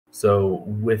So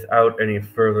without any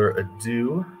further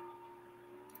ado,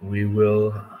 we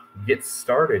will get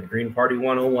started. Green Party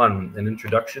 101, an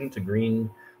introduction to green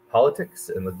politics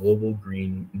and the global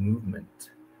green movement.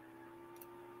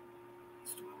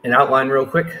 An outline real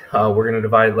quick. We're going to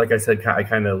divide, like I said, I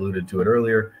kind of alluded to it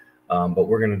earlier, but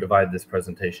we're going to divide this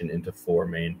presentation into four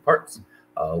main parts.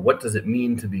 What does it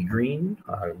mean to be green?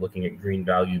 Looking at green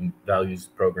values,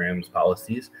 programs,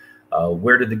 policies.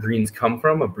 Where did the Greens come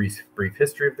from? A brief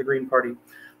history of the Green Party.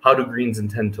 How do Greens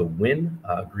intend to win?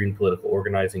 Green political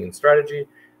organizing and strategy.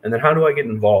 And then how do I get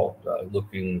involved?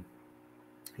 Looking,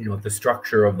 at the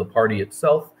structure of the party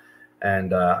itself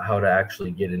and how to actually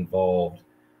get involved,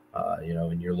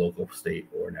 in your local, state,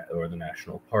 or the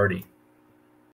national party.